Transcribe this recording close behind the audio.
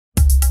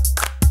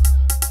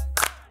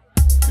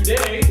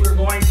Today, we're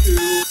going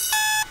to...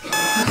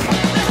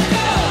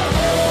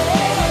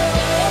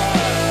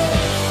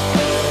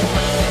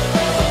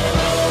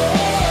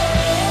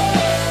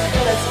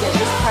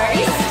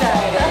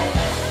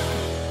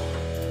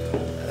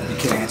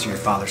 Can't answer your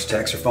father's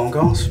texts or phone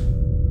calls?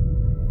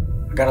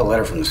 I got a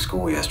letter from the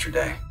school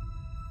yesterday.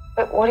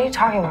 But what are you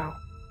talking about?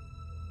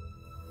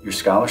 Your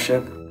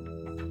scholarship?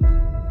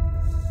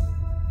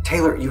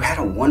 Taylor, you had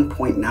a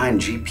 1.9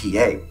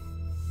 GPA.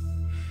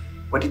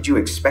 What did you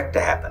expect to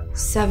happen?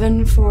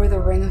 7 for the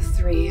ring of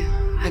 3.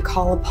 I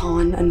call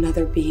upon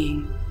another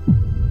being.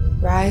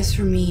 Rise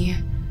for me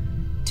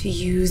to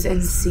use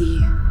and see,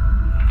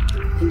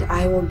 and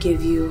I will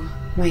give you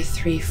my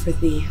 3 for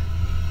thee.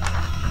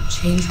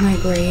 Change my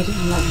grade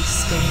and let me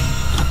stay.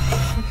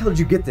 Where the hell did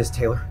you get this,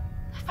 Taylor?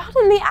 I found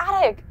it in the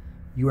attic.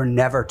 You are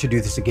never to do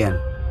this again.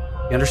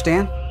 You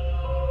understand?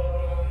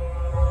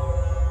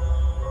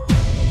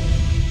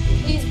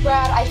 Please,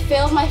 Brad, I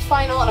failed my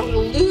final and I'm gonna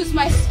lose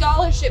my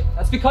scholarship.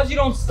 That's because you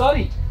don't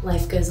study.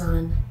 Life goes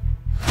on.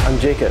 I'm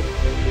Jacob,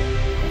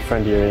 a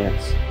friend of your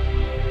aunt's.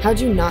 How'd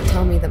you not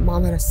tell me that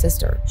Mom had a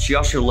sister? She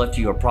also left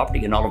you her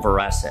property and all of her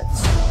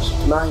assets. She'd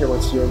come out here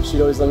once a year and she'd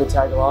always let me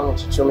tag along and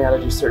she'd show me how to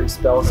do certain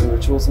spells and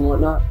rituals and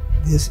whatnot.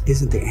 This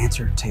isn't the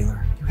answer,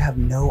 Taylor. You have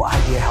no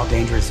idea how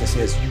dangerous this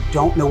is. You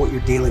don't know what you're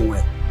dealing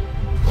with.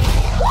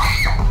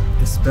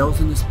 The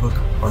spells in this book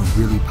are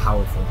really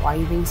powerful. Why are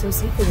you being so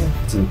secretive?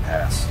 It's in the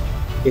past.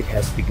 It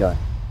has begun.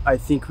 I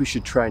think we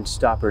should try and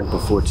stop her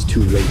before it's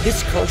too late.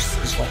 This curse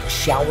is like a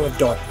shower of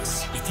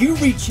darkness. If you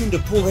reach in to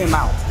pull him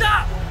out,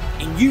 stop!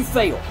 And you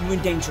fail, you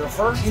endanger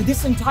her and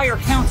this entire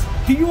council.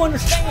 Do you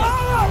understand?